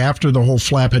Tuesday after the whole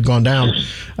flap had gone down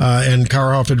and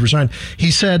Karhoff had resigned. He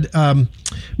said,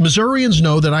 Missourians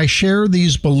know that I share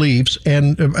these beliefs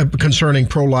and concerning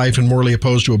pro-life and morally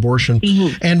opposed to abortion,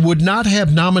 and would not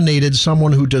have nominated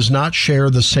someone who does not share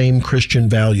the same Christian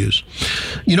values.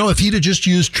 You know, if he'd have just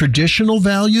used traditional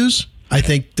values, I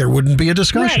think there wouldn't be a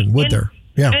discussion, would there?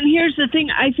 Yeah. And here's the thing.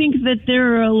 I think that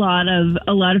there are a lot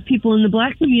of people in the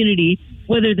black community,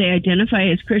 whether they identify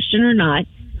as Christian or not,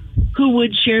 who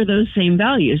would share those same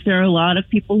values. There are a lot of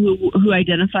people who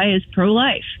identify as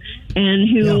pro-life and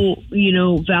who,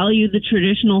 value the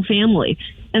traditional family.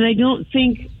 And I don't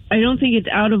think it's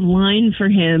out of line for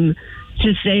him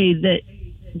to say that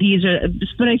these are,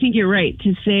 but I think you're right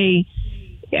to say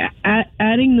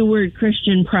adding the word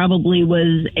Christian probably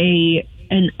was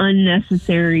an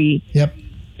unnecessary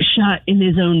shot in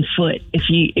his own foot, if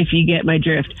you get my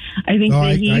drift. I think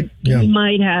he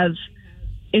might have,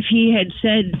 if he had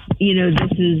said,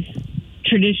 this is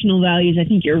traditional values, I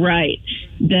think you're right,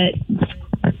 that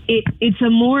it's a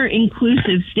more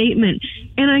inclusive statement.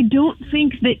 And I don't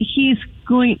think that he's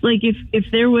going, like, if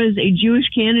there was a Jewish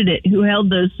candidate who held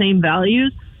those same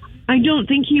values, I don't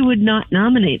think he would not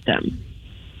nominate them.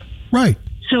 Right.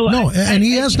 So and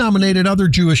he has nominated other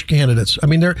Jewish candidates. I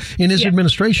mean, they're in his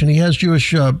administration. He has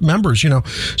Jewish members.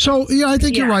 So I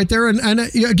think you're right there. And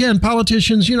again,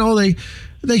 politicians,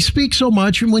 they speak so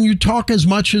much, and when you talk as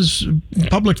much as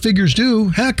public figures do,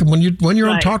 heck, when you're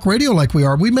on talk radio like we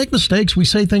are, we make mistakes. We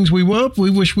say things we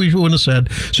wish we wouldn't have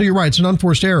said. So you're right. It's an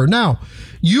unforced error. Now,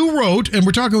 you wrote, and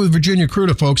we're talking with Virginia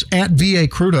Kruta, folks, at VA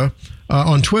Kruta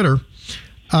on Twitter.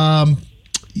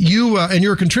 And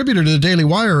you're a contributor to the Daily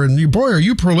Wire, and boy, are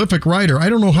you a prolific writer. I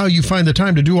don't know how you find the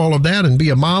time to do all of that and be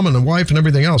a mom and a wife and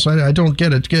everything else. I don't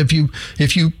get it. If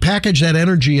you package that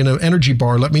energy in an energy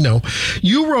bar, let me know.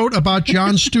 You wrote about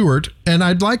Jon Stewart, and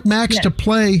I'd like Max to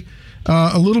play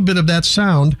a little bit of that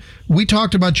sound. We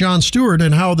talked about Jon Stewart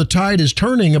and how the tide is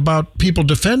turning about people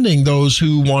defending those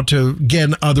who want to get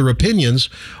other opinions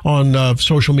on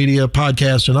social media,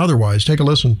 podcasts, and otherwise. Take a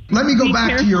listen. Let me go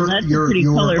back to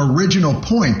your original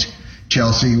point,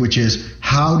 Chelsea, which is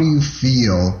how do you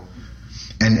feel?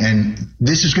 And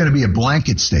this is going to be a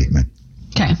blanket statement.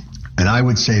 Okay. And I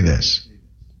would say this: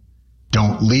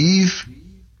 don't leave,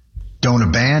 don't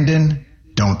abandon,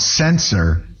 don't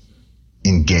censor,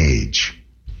 engage.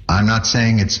 I'm not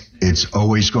saying it's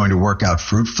always going to work out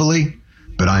fruitfully,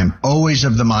 but I'm always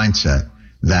of the mindset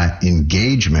that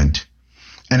engagement,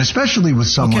 and especially with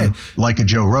someone like a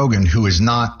Joe Rogan, who is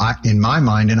not, in my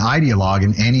mind, an ideologue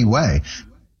in any way.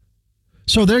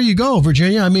 So there you go,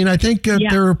 Virginia. I mean, I think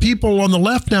there are people on the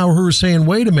left now who are saying,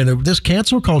 wait a minute, this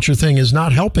cancel culture thing is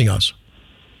not helping us.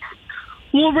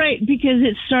 Well, right, because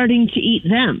it's starting to eat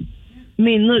them. I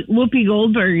mean, look, Whoopi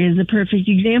Goldberg is a perfect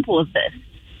example of this.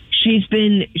 She's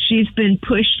been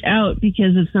pushed out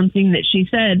because of something that she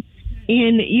said,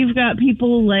 and you've got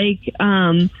people like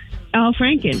Al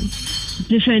Franken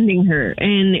defending her,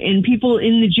 and people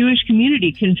in the Jewish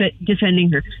community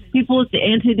defending her. People at the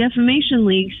Anti-Defamation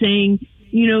League saying,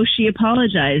 she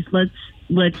apologized.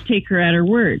 Let's take her at her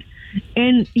word.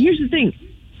 And here's the thing: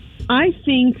 I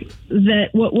think that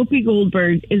what Whoopi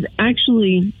Goldberg is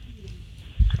actually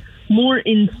more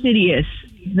insidious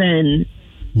than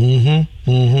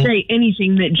say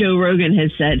anything that Joe Rogan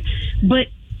has said. But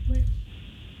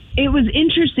it was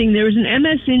interesting. There was an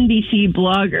MSNBC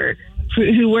blogger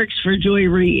who works for Joy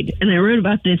Reid, and I wrote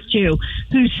about this too,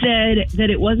 who said that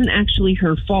it wasn't actually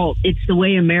her fault. It's the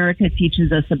way America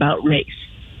teaches us about race.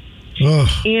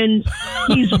 And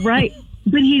he's right.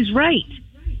 But he's right.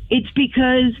 It's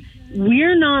because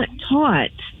we're not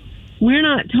taught we're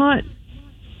not taught,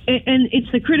 and it's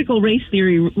the critical race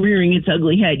theory rearing its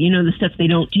ugly head. You know, the stuff they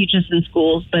don't teach us in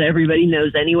schools, but everybody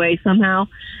knows anyway somehow.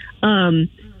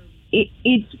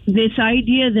 It's this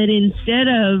idea that instead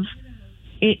of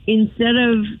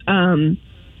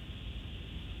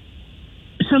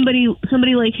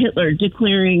somebody like Hitler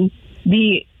declaring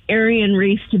the Aryan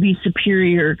race to be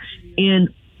superior and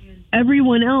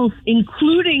everyone else,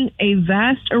 including a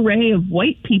vast array of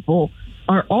white people,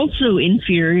 are also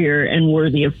inferior and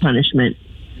worthy of punishment.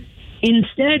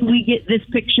 Instead, we get this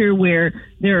picture where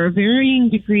there are varying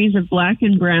degrees of black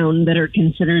and brown that are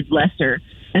considered lesser,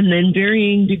 and then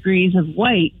varying degrees of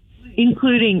white,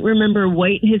 including, remember,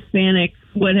 white Hispanic,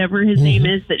 whatever his name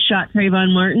is, that shot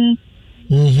Trayvon Martin.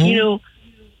 You know,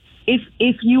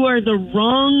 if you are the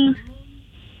wrong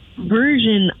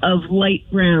version of light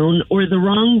brown or the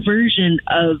wrong version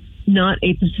of not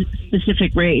a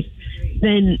specific race,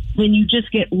 then you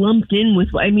just get lumped in with,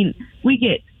 I mean, we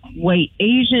get white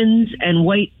Asians and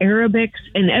white Arabics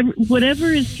and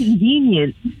whatever is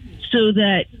convenient so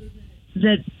that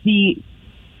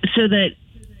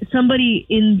somebody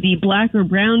in the black or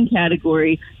brown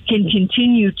category can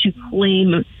continue to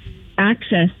claim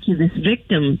access to this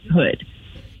victimhood.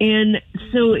 And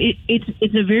so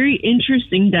it's a very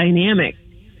interesting dynamic.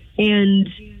 And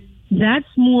that's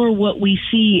more what we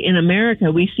see in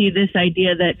America. We see this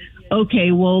idea that,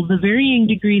 okay, well, the varying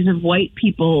degrees of white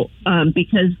people,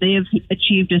 because they have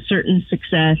achieved a certain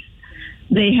success,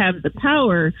 they have the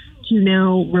power to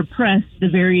now repress the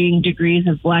varying degrees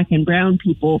of black and brown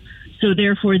people. So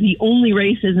therefore, the only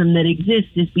racism that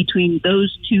exists is between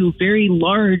those two very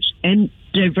large and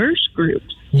diverse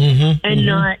groups,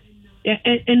 not.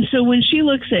 And so when she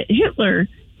looks at Hitler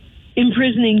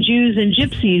imprisoning Jews and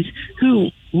gypsies who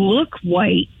look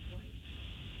white,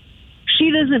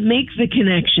 she doesn't make the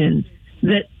connection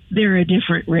that they're a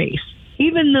different race,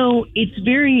 even though it's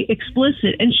very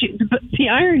explicit. And the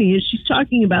irony is she's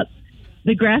talking about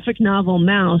the graphic novel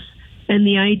Mouse and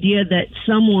the idea that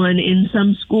someone in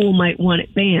some school might want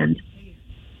it banned.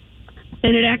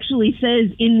 And it actually says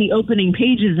in the opening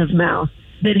pages of Mouse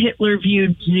that Hitler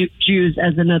viewed Jews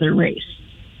as another race.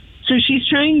 So she's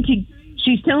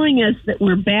telling us that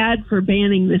we're bad for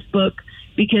banning this book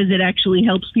because it actually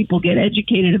helps people get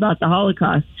educated about the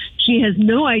Holocaust. She has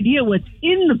no idea what's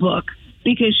in the book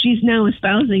because she's now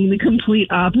espousing the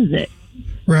complete opposite.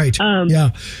 Right.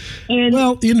 Yeah. And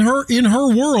well, in her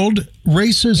world,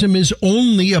 racism is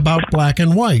only about black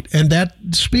and white, and that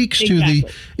speaks to the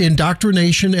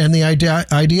indoctrination and the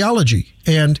ideology.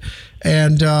 And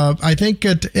I think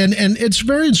and it's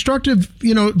very instructive,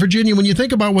 you know, Virginia, when you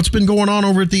think about what's been going on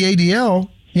over at the ADL,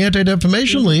 the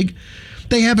Anti-Defamation League.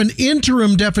 They have an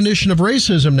interim definition of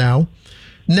racism now.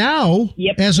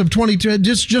 As of 22,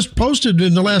 just posted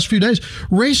in the last few days,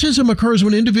 racism occurs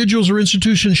when individuals or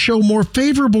institutions show more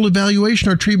favorable evaluation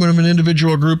or treatment of an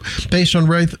individual or group based on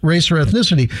race or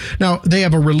ethnicity. Now, they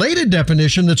have a related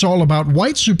definition that's all about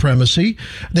white supremacy.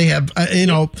 They have,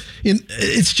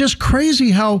 it's just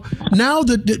crazy how now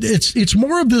that it's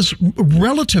more of this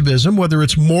relativism, whether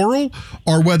it's moral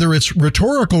or whether it's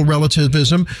rhetorical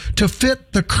relativism, to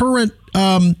fit the current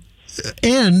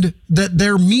end that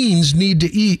their means need to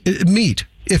meet,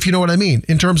 if you know what I mean,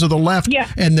 in terms of the left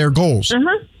and their goals.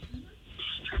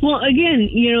 Well, again,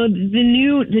 you know, the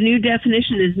new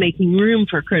definition is making room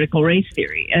for critical race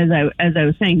theory. As I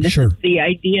was saying, this is the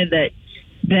idea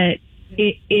that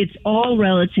it's all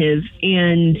relative,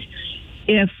 and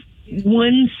if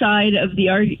one side of the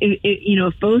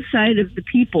if both sides of the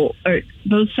people or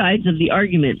both sides of the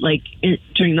argument, like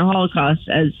during the Holocaust,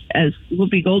 as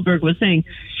Whoopi Goldberg was saying,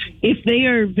 if they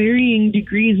are varying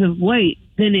degrees of white,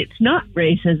 then it's not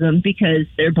racism because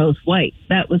they're both white.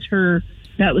 That was her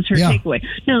takeaway.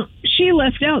 Now, she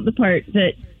left out the part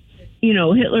that, you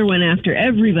know, Hitler went after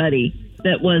everybody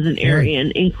that wasn't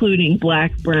Aryan, including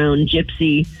black, brown,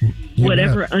 gypsy,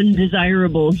 whatever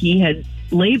undesirable he had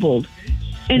labeled.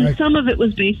 And some of it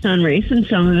was based on race and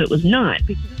some of it was not.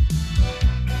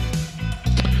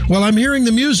 Well, I'm hearing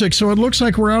the music, so it looks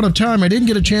like we're out of time. I didn't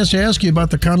get a chance to ask you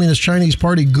about the Communist Chinese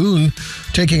Party goon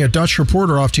taking a Dutch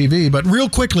reporter off TV. But real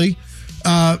quickly,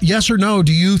 yes or no,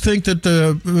 do you think that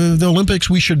the Olympics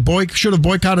we should have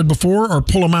boycotted before or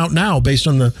pull them out now based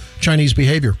on the Chinese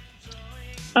behavior?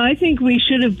 I think we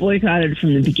should have boycotted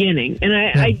from the beginning. And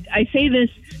I say this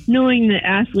knowing that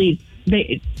athletes,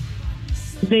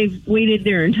 they've waited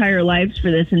their entire lives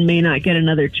for this and may not get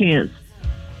another chance.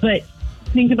 But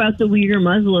think about the Uyghur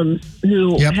Muslims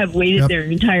who have waited their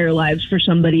entire lives for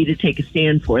somebody to take a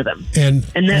stand for them. And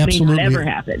that may not ever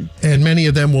happen. And many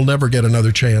of them will never get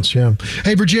another chance,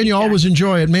 Hey, Virginia, always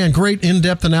enjoy it. Man, great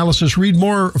in-depth analysis. Read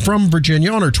more from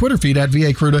Virginia on her Twitter feed at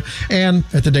VA Kruta and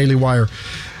at the Daily Wire.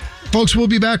 Folks, we'll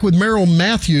be back with Merrill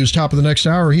Matthews, top of the next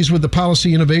hour. He's with the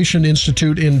Policy Innovation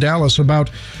Institute in Dallas about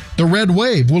the red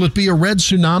wave. Will it be a red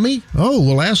tsunami? Oh,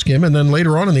 we'll ask him. And then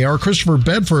later on in the hour, Christopher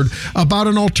Bedford about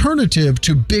an alternative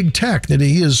to big tech that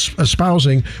he is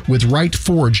espousing with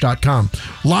rightforge.com.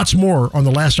 Lots more on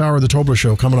the last hour of the Tobler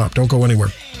Show coming up. Don't go anywhere.